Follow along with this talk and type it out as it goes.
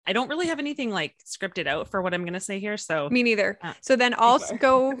I don't really have anything like scripted out for what I'm going to say here. So me neither. So then I'll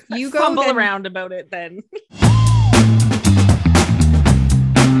go, you go fumble then. around about it then.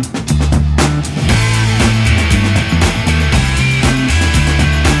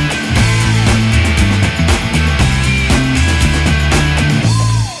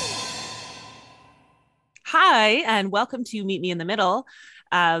 Hi, and welcome to Meet Me in the Middle,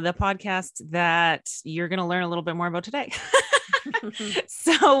 the podcast that you're going to learn a little bit more about today.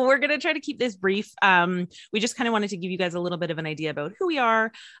 So we're going to try to keep this brief. We just kind of wanted to give you guys a little bit of an idea about who we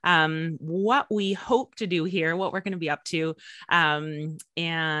are, what we hope to do here, what we're going to be up to,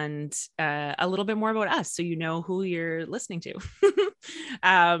 and a little bit more about us, so you know who you're listening to.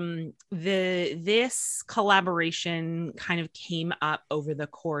 This collaboration kind of came up over the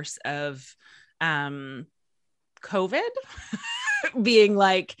course of COVID being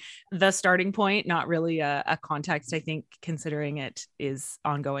like the starting point, not really a context, I think, considering it is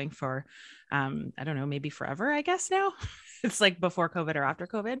ongoing for, I don't know, maybe forever, I guess now. It's like before COVID or after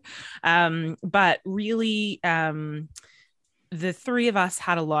COVID. But really, the three of us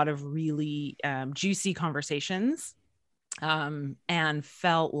had a lot of really juicy conversations and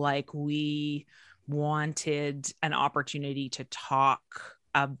felt like we wanted an opportunity to talk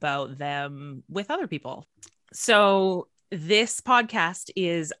about them with other people. So this podcast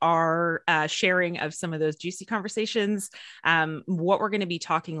is our sharing of some of those juicy conversations. What we're going to be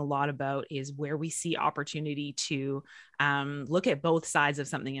talking a lot about is where we see opportunity to look at both sides of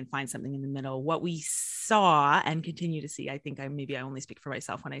something and find something in the middle. What we saw and continue to see, I think maybe I only speak for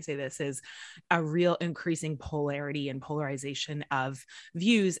myself when I say this, is a real increasing polarity and polarization of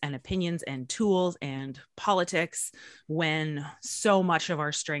views and opinions and tools and politics, when so much of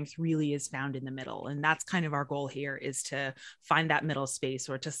our strength really is found in the middle. And that's kind of our goal here, is to find that middle space,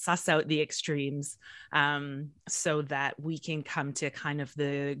 or to suss out the extremes, so that we can come to kind of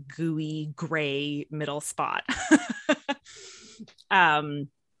the gooey gray middle spot.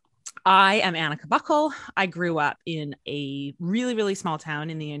 I am Annika Buckle. I grew up in a really, really small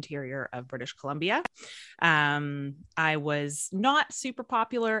town in the interior of British Columbia. I was not super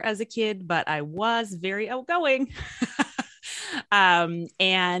popular as a kid, but I was very outgoing.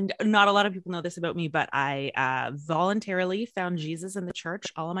 And not a lot of people know this about me, but I voluntarily found Jesus in the church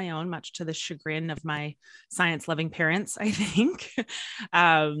all on my own, much to the chagrin of my science-loving parents, I think.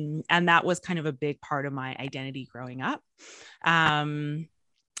 And that was kind of a big part of my identity growing up.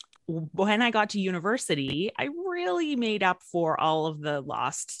 When I got to university, I really made up for all of the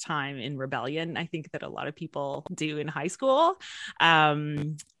lost time in rebellion, I think, that a lot of people do in high school.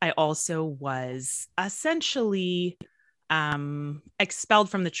 I also was essentially expelled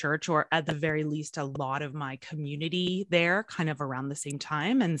from the church, or at the very least, a lot of my community there kind of around the same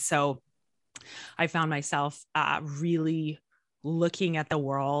time. And so I found myself really looking at the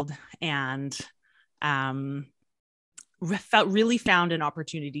world and found an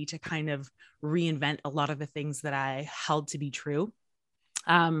opportunity to kind of reinvent a lot of the things that I held to be true.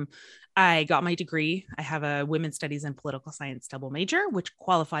 I got my degree. I have a women's studies and political science double major, which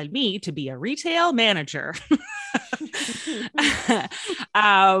qualified me to be a retail manager.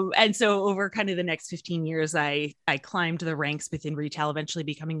 And so over kind of the next 15 years, I climbed the ranks within retail, eventually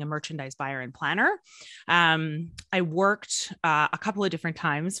becoming a merchandise buyer and planner. I worked a couple of different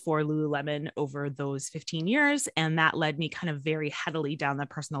times for Lululemon over those 15 years, and that led me kind of very heavily down the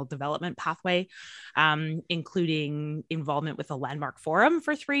personal development pathway, including involvement with the Landmark Forum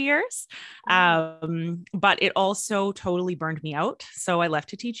for 3 years. But it also totally burned me out. So I left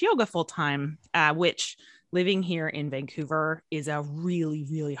to teach yoga full time, which, living here in Vancouver, is a really,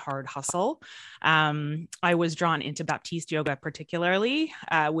 really hard hustle. I was drawn into Baptiste yoga particularly,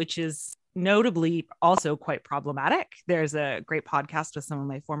 which is notably also quite problematic. There's a great podcast with some of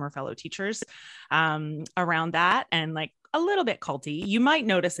my former fellow teachers around that, and like a little bit culty. You might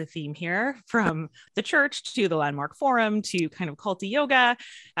notice a theme here, from the church to the Landmark Forum to kind of culty yoga.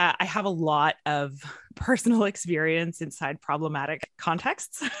 I have a lot of personal experience inside problematic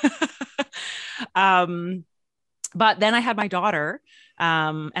contexts. But then I had my daughter,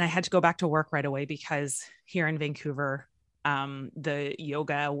 and I had to go back to work right away, because here in Vancouver, the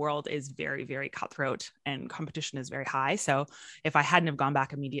yoga world is very, very cutthroat and competition is very high. So if I hadn't have gone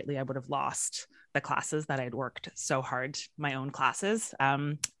back immediately, I would have lost the classes that I'd worked so hard, my own classes,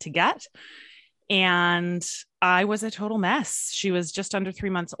 to get. And I was a total mess. She was just under 3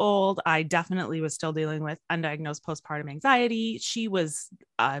 months old. I definitely was still dealing with undiagnosed postpartum anxiety. She was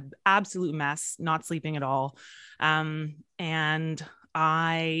an absolute mess, not sleeping at all. And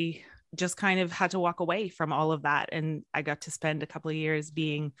I just kind of had to walk away from all of that. And I got to spend a couple of years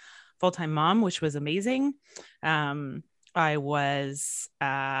being full-time mom, which was amazing. I was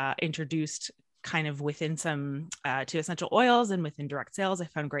introduced kind of within some to essential oils, and within direct sales I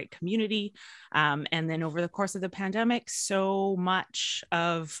found great community, and then over the course of the pandemic, so much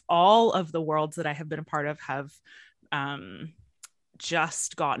of all of the worlds that I have been a part of have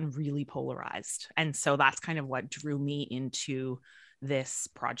just gotten really polarized, and so that's kind of what drew me into this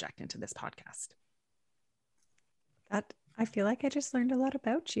project, into this podcast. That I feel like I just learned a lot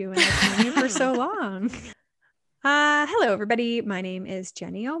about you, and I've known you for so long. Hello, everybody. My name is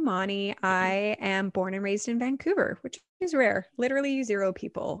Jenny Omani. I am born and raised in Vancouver, which is rare. Literally 0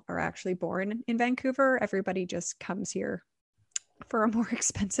 people are actually born in Vancouver. Everybody just comes here for a more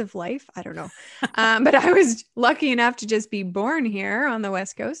expensive life. I don't know. But I was lucky enough to just be born here on the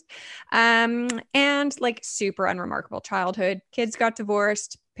West Coast. And like super unremarkable childhood. Kids got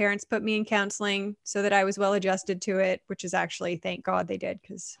divorced. Parents put me in counseling so that I was well adjusted to it, which is actually, thank God they did,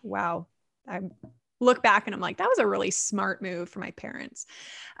 because wow, I look back and I'm like, that was a really smart move for my parents.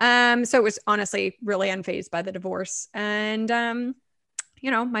 So it was honestly really unfazed by the divorce. And,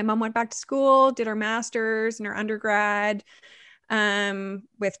 my mom went back to school, did her master's and her undergrad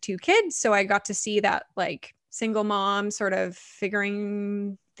with 2 kids. So I got to see that like single mom sort of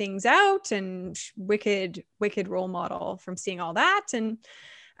figuring things out, and wicked role model from seeing all that. And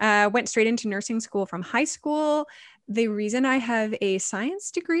went straight into nursing school from high school. The reason I have a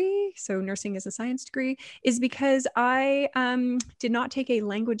science degree, so nursing is a science degree, is because I did not take a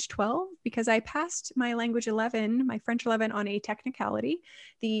language 12 because I passed my language 11, my French 11 on a technicality.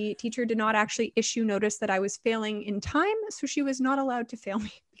 The teacher did not actually issue notice that I was failing in time, so she was not allowed to fail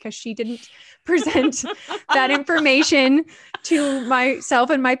me because she didn't present that information to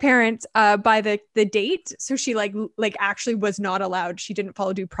myself and my parents by the date. So she like actually was not allowed. She didn't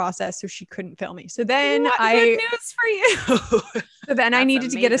follow due process, so she couldn't fail me. So then good news for you. So then I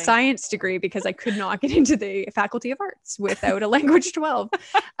needed to get a science degree because I could not get into the Faculty of Arts without a language 12.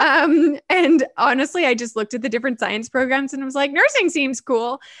 And honestly, I just looked at the different science programs and was like, nursing seems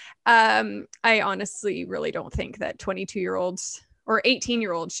cool. I honestly really don't think that 22-year-olds or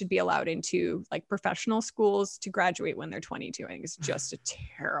 18-year-olds should be allowed into like professional schools to graduate when they're 22. I think it's just a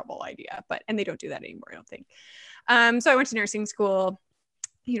terrible idea, and they don't do that anymore, I don't think. So I went to nursing school,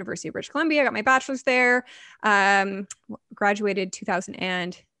 University of British Columbia, got my bachelor's there, graduated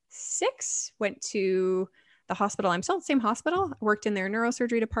 2006, went to the hospital. I'm still at the same hospital. I worked in their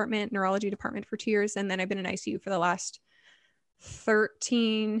neurosurgery department, neurology department for 2 years. And then I've been in ICU for the last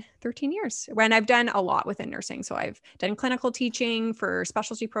 13 years, when I've done a lot within nursing. So I've done clinical teaching for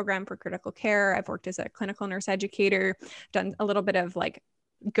specialty program for critical care. I've worked as a clinical nurse educator, done a little bit of like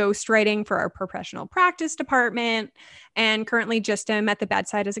ghostwriting for our professional practice department, and currently just am at the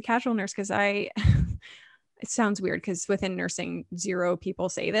bedside as a casual nurse because it sounds weird because within nursing 0 people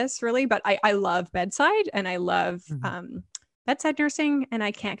say this really, but I love bedside and I love bedside nursing, and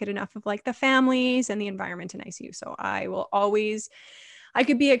I can't get enough of like the families and the environment in ICU. So I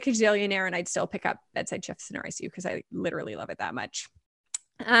could be a gazillionaire and I'd still pick up bedside shifts in our ICU because I literally love it that much.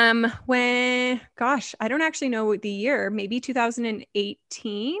 I don't actually know the year, maybe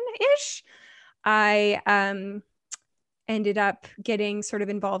 2018-ish. I ended up getting sort of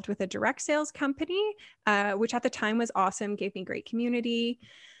involved with a direct sales company, which at the time was awesome, gave me great community.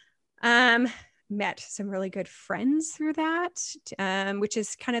 Met some really good friends through that, which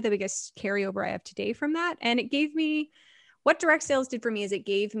is kind of the biggest carryover I have today from that. And it gave me, what direct sales did for me is it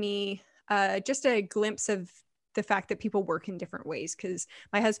gave me just a glimpse of the fact that people work in different ways, because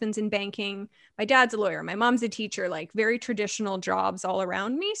my husband's in banking, my dad's a lawyer, my mom's a teacher, like very traditional jobs all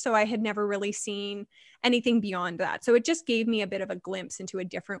around me. So I had never really seen anything beyond that. So it just gave me a bit of a glimpse into a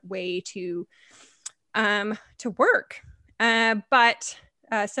different way to work. But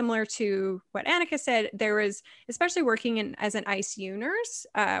similar to what Annika said, there was, especially working as an ICU nurse,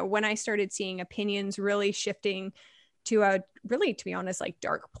 when I started seeing opinions really shifting to a really, to be honest, like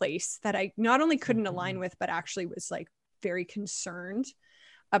dark place that I not only couldn't align with, but actually was like very concerned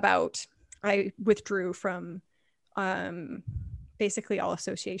about. I withdrew from basically all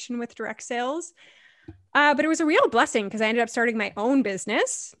association with direct sales. But it was a real blessing because I ended up starting my own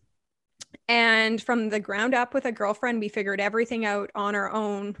business. And from the ground up with a girlfriend, we figured everything out on our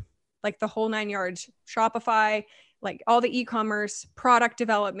own, like the whole 9 yards, Shopify, like all the e-commerce, product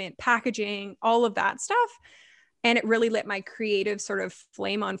development, packaging, all of that stuff. And it really lit my creative sort of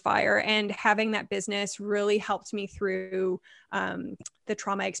flame on fire. And having that business really helped me through the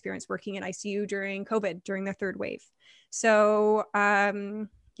trauma experience working in ICU during COVID, during the 3rd wave. So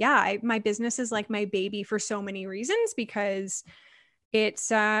my business is like my baby for so many reasons, because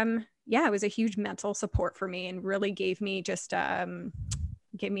it's, it was a huge mental support for me and really gave me just,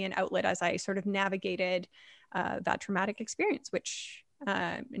 gave me an outlet as I sort of navigated that traumatic experience, which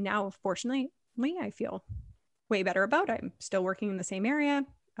now, fortunately, I feel way better about. I'm still working in the same area.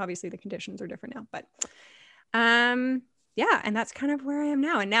 Obviously, the conditions are different now, but yeah, and that's kind of where I am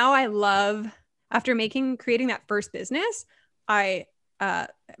now. And now I love, after creating that first business, I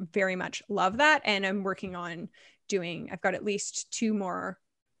very much love that. And I'm working on I've got at least 2 more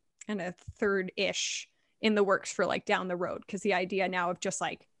and a third-ish in the works for like down the road. Cause the idea now of just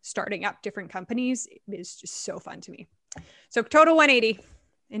like starting up different companies is just so fun to me. So total 180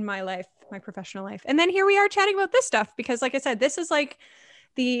 in my life, my professional life. And then here we are chatting about this stuff, because like I said, this is like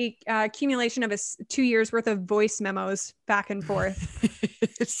the accumulation of 2 years worth of voice memos back and forth.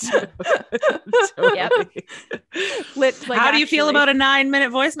 Yep. How do you feel about a 9-minute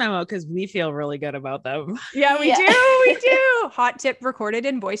voice memo? Because we feel really good about them. Yeah, we do. We do. Hot tip: recorded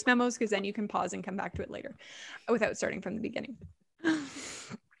in voice memos, because then you can pause and come back to it later without starting from the beginning. Oh,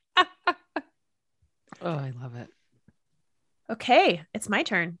 I love it. Okay, it's my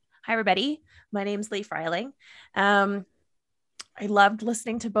turn. Hi, everybody. My name's Lee Freiling. I loved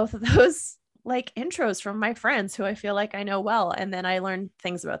listening to both of those like intros from my friends who I feel like I know well, and then I learned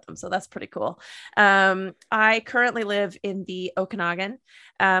things about them. So that's pretty cool. I currently live in the Okanagan.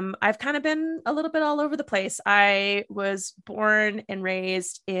 I've kind of been a little bit all over the place. I was born and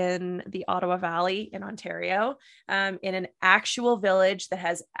raised in the Ottawa Valley in Ontario, in an actual village that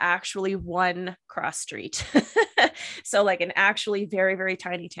has actually one cross street. So like an actually very, very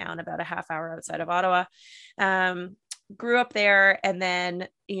tiny town about a half hour outside of Ottawa. Grew up there, and then,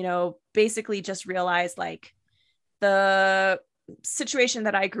 basically just realized like the situation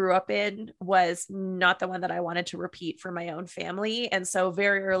that I grew up in was not the one that I wanted to repeat for my own family. And so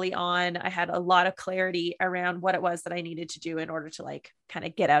very early on, I had a lot of clarity around what it was that I needed to do in order to like kind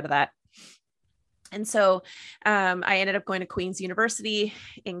of get out of that. And so I ended up going to Queen's University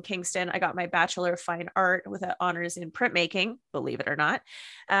in Kingston. I got my Bachelor of Fine Art with an honors in printmaking, believe it or not,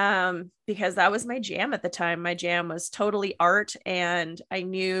 because that was my jam at the time. My jam was totally art. And I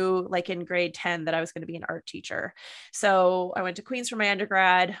knew like in grade 10 that I was going to be an art teacher. So I went to Queen's for my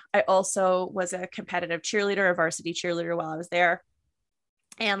undergrad. I also was a competitive cheerleader, a varsity cheerleader while I was there.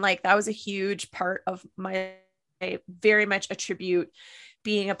 And like, that was a huge part of I very much attribute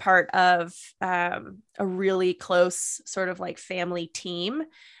being a part of a really close sort of like family team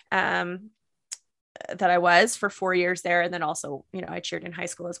that I was for 4 years there. And then also, I cheered in high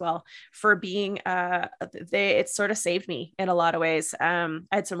school as well, for being, it sort of saved me in a lot of ways. I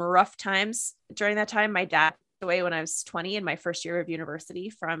had some rough times during that time. My dad passed away when I was 20 in my first year of university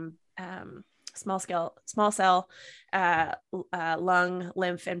from small cell lung,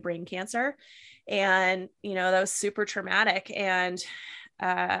 lymph, and brain cancer. And, that was super traumatic. And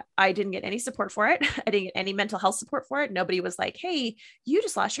I didn't get any support for it. I didn't get any mental health support for it. Nobody was like, hey, you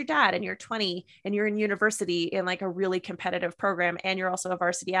just lost your dad and you're 20 and you're in university in like a really competitive program, and you're also a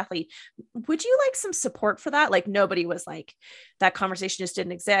varsity athlete. Would you like some support for that? Like, nobody was like, that conversation just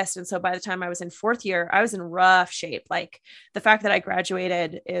didn't exist. And so by the time I was in 4th year, I was in rough shape. Like, the fact that I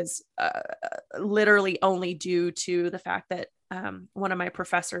graduated is literally only due to the fact that one of my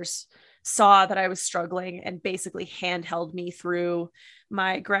professors saw that I was struggling and basically handheld me through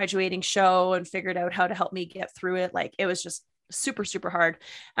my graduating show and figured out how to help me get through it. Like, it was just super, super hard.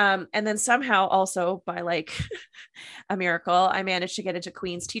 And then somehow also by like a miracle, I managed to get into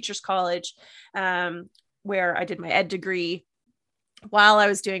Queen's Teachers College, where I did my ed degree. While I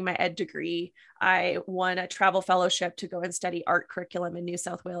was doing my ed degree, I won a travel fellowship to go and study art curriculum in New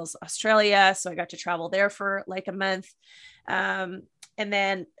South Wales, Australia. So I got to travel there for like a month. And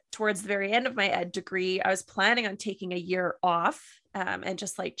then towards the very end of my ed degree, I was planning on taking a year off and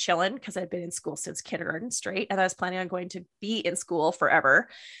just like chilling, because I'd been in school since kindergarten straight. And I was planning on going to be in school forever.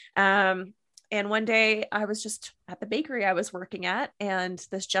 And one day I was just at the bakery I was working at, and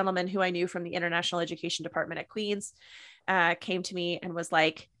this gentleman who I knew from the International Education Department at Queen's came to me and was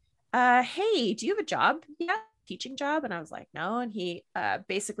like, hey, do you have a job? Yeah, teaching job. And I was like, no. And he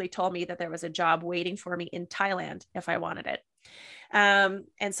basically told me that there was a job waiting for me in Thailand if I wanted it. And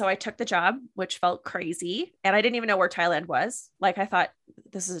so I took the job, which felt crazy. And I didn't even know where Thailand was. Like, I thought,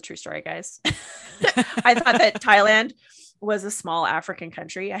 this is a true story, guys. I thought that Thailand was a small African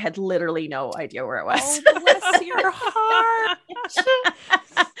country. I had literally no idea where it was. Oh, bless your heart.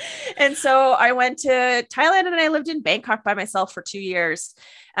 And so I went to Thailand, and I lived in Bangkok by myself for 2 years,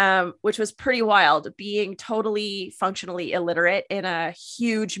 which was pretty wild. Being totally functionally illiterate in a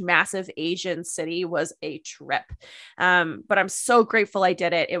huge, massive Asian city was a trip. But I'm so grateful I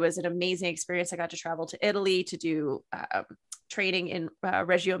did it. It was an amazing experience. I got to travel to Italy to do training in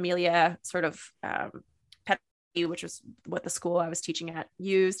Reggio Emilia, sort of which was what the school I was teaching at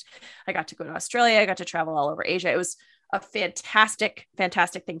used. I got to go to Australia. I got to travel all over Asia. It was a fantastic,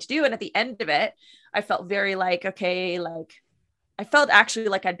 fantastic thing to do. And at the end of it, I felt very like, okay, like I felt actually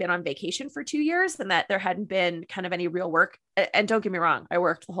like I'd been on vacation for 2 years and that there hadn't been kind of any real work. And don't get me wrong, I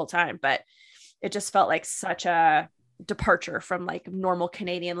worked the whole time, but it just felt like such a departure from like normal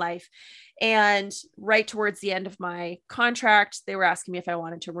Canadian life. And right towards the end of my contract, they were asking me if I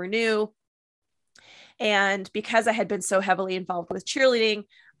wanted to renew. And because I had been so heavily involved with cheerleading,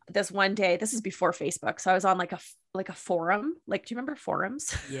 this one day, this is before Facebook, so I was on like a forum. Like, do you remember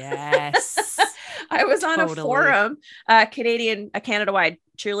forums? Yes. I was on a forum, Canada-wide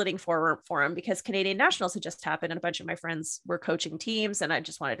cheerleading forum, because Canadian Nationals had just happened and a bunch of my friends were coaching teams, and I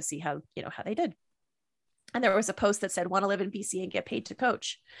just wanted to see how they did. And there was a post that said, want to live in BC and get paid to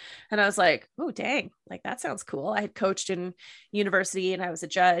coach. And I was like, oh, dang, like that sounds cool. I had coached in university and I was a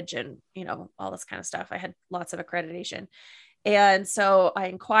judge and, all this kind of stuff. I had lots of accreditation. And so I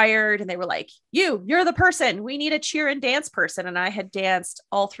inquired and they were like, you're the person. We need a cheer and dance person. And I had danced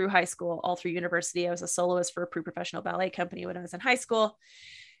all through high school, all through university. I was a soloist for a pre-professional ballet company when I was in high school.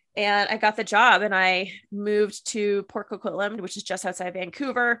 And I got the job and I moved to Port Coquitlam, which is just outside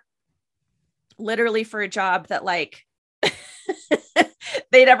Vancouver, literally for a job that like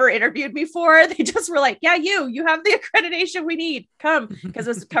they never interviewed me for. They just were like, yeah, you have the accreditation we need, come, because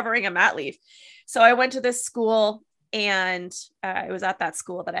it was covering a mat leave. So I went to this school and it was at that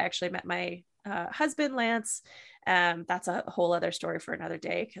school that I actually met my husband, Lance. That's a whole other story for another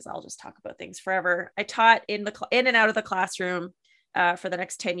day, because I'll just talk about things forever. I taught in and out of the classroom for the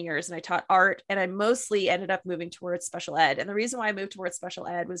next 10 years. And I taught art, and I mostly ended up moving towards special ed. And the reason why I moved towards special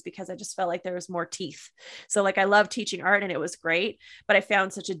ed was because I just felt like there was more teeth. So like I love teaching art and it was great, but I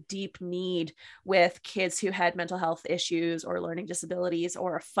found such a deep need with kids who had mental health issues or learning disabilities,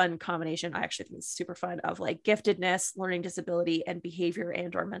 or a fun combination. I actually think it's super fun of like giftedness, learning disability, and behavior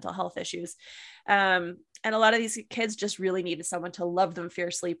and or mental health issues. And a lot of these kids just really needed someone to love them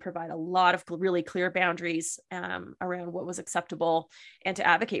fiercely, provide a lot of really clear boundaries around what was acceptable, and to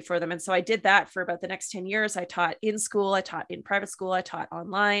advocate for them. And so I did that for about the next 10 years. I taught in school, I taught in private school, I taught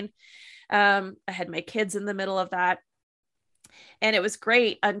online. I had my kids in the middle of that. And it was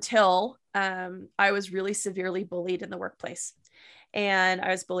great until I was really severely bullied in the workplace. And I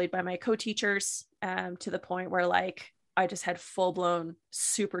was bullied by my co-teachers to the point where like I just had full blown,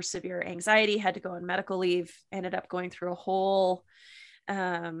 super severe anxiety, had to go on medical leave, ended up going through a whole,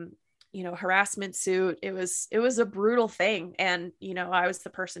 harassment suit. It was a brutal thing. And, I was the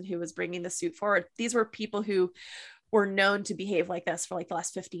person who was bringing the suit forward. These were people who were known to behave like this for like the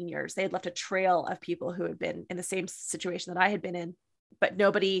last 15 years. They had left a trail of people who had been in the same situation that I had been in, but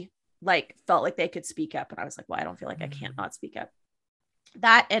nobody like felt like they could speak up. And I was like, well, I don't feel like I can't not speak up.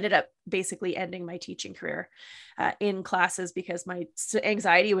 That ended up basically ending my teaching career in classes, because my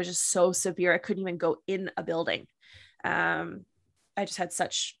anxiety was just so severe. I couldn't even go in a building. I just had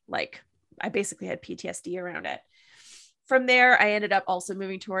I basically had PTSD around it. From there, I ended up also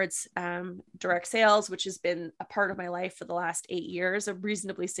moving towards direct sales, which has been a part of my life for the last 8 years, a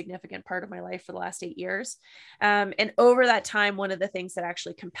reasonably significant part of my life for the last 8 years. And over that time, one of the things that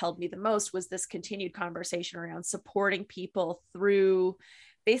actually compelled me the most was this continued conversation around supporting people through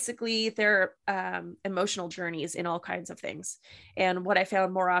basically their emotional journeys in all kinds of things. And what I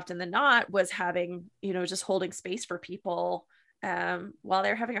found more often than not was having, just holding space for people while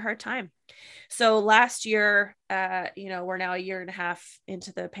they're having a hard time. So last year, we're now a year and a half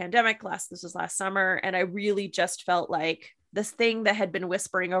into the pandemic. This was last summer. And I really just felt like this thing that had been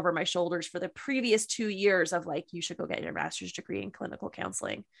whispering over my shoulders for the previous 2 years of like, you should go get your master's degree in clinical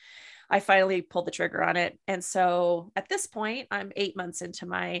counseling. I finally pulled the trigger on it. And so at this point, I'm 8 months into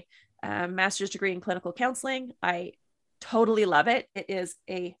my master's degree in clinical counseling. I totally love it. It is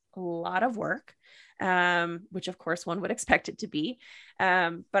a lot of work. Which of course one would expect it to be.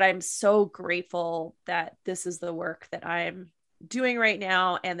 But I'm so grateful that this is the work that I'm doing right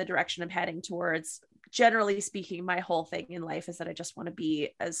now and the direction I'm heading towards. Generally speaking, my whole thing in life is that I just want to be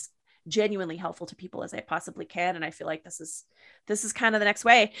as genuinely helpful to people as I possibly can. And I feel like this is kind of the next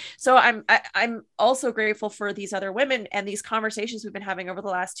way. So I'm also grateful for these other women and these conversations we've been having over the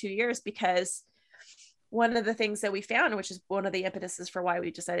last 2 years, because one of the things that we found, which is one of the impetuses for why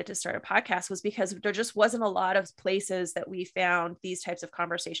we decided to start a podcast, was because there just wasn't a lot of places that we found these types of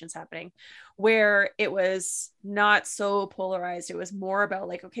conversations happening where it was not so polarized. It was more about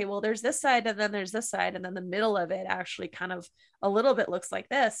like, okay, well, there's this side and then there's this side. And then the middle of it actually kind of a little bit looks like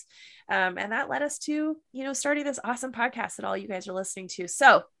this. And that led us to, starting this awesome podcast that all you guys are listening to.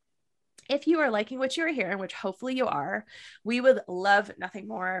 So if you are liking what you're hearing, which hopefully you are, we would love nothing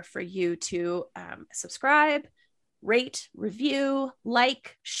more for you to subscribe, rate, review,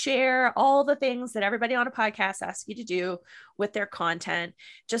 like, share, all the things that everybody on a podcast asks you to do with their content,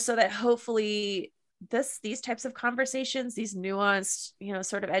 just so that hopefully these types of conversations, these nuanced,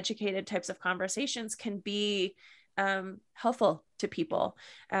 sort of educated types of conversations can be helpful to people.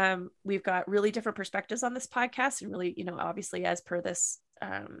 We've got really different perspectives on this podcast, and really, obviously, as per this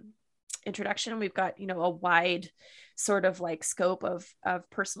introduction, we've got a wide sort of like scope of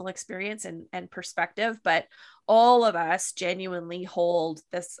personal experience and perspective, but all of us genuinely hold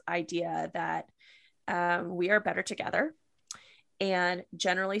this idea that we are better together. And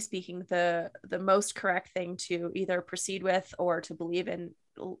generally speaking, the most correct thing to either proceed with or to believe in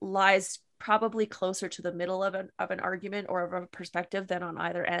lies probably closer to the middle of an argument or of a perspective than on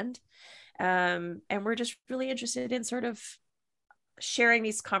either end. And we're just really interested in sort of sharing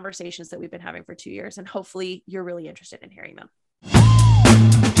these conversations that we've been having for 2 years. And hopefully you're really interested in hearing them.